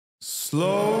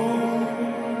Slow,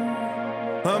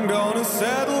 I'm gonna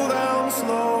settle down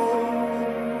slow,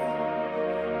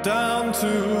 down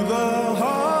to the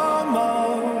hum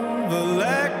of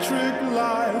electric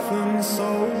life and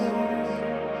soul.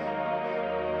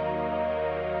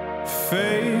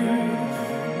 Faith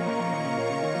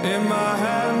in my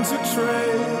hand to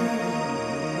trade,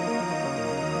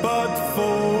 but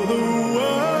for the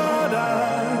word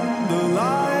and the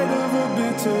light of a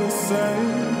bitter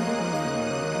saint.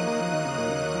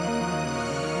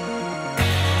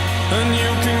 And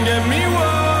you can get me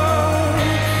work,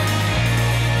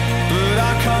 but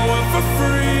I can't work for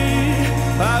free.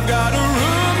 I've got a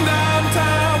room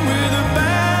downtown with a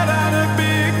bed and a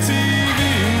big TV.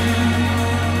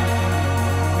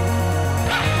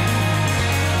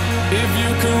 If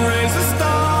you can raise a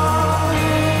star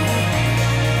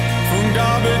from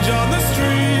garbage on the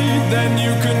street, then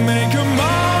you can make a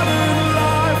modern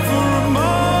life for a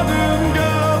modern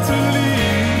girl to lead.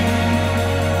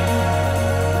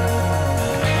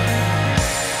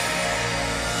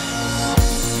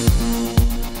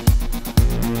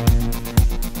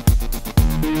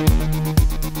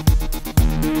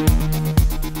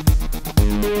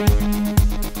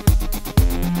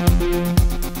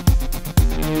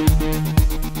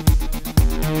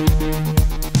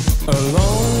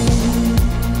 Alone,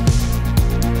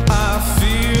 I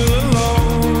feel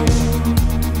alone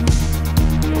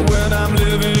when I'm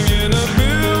living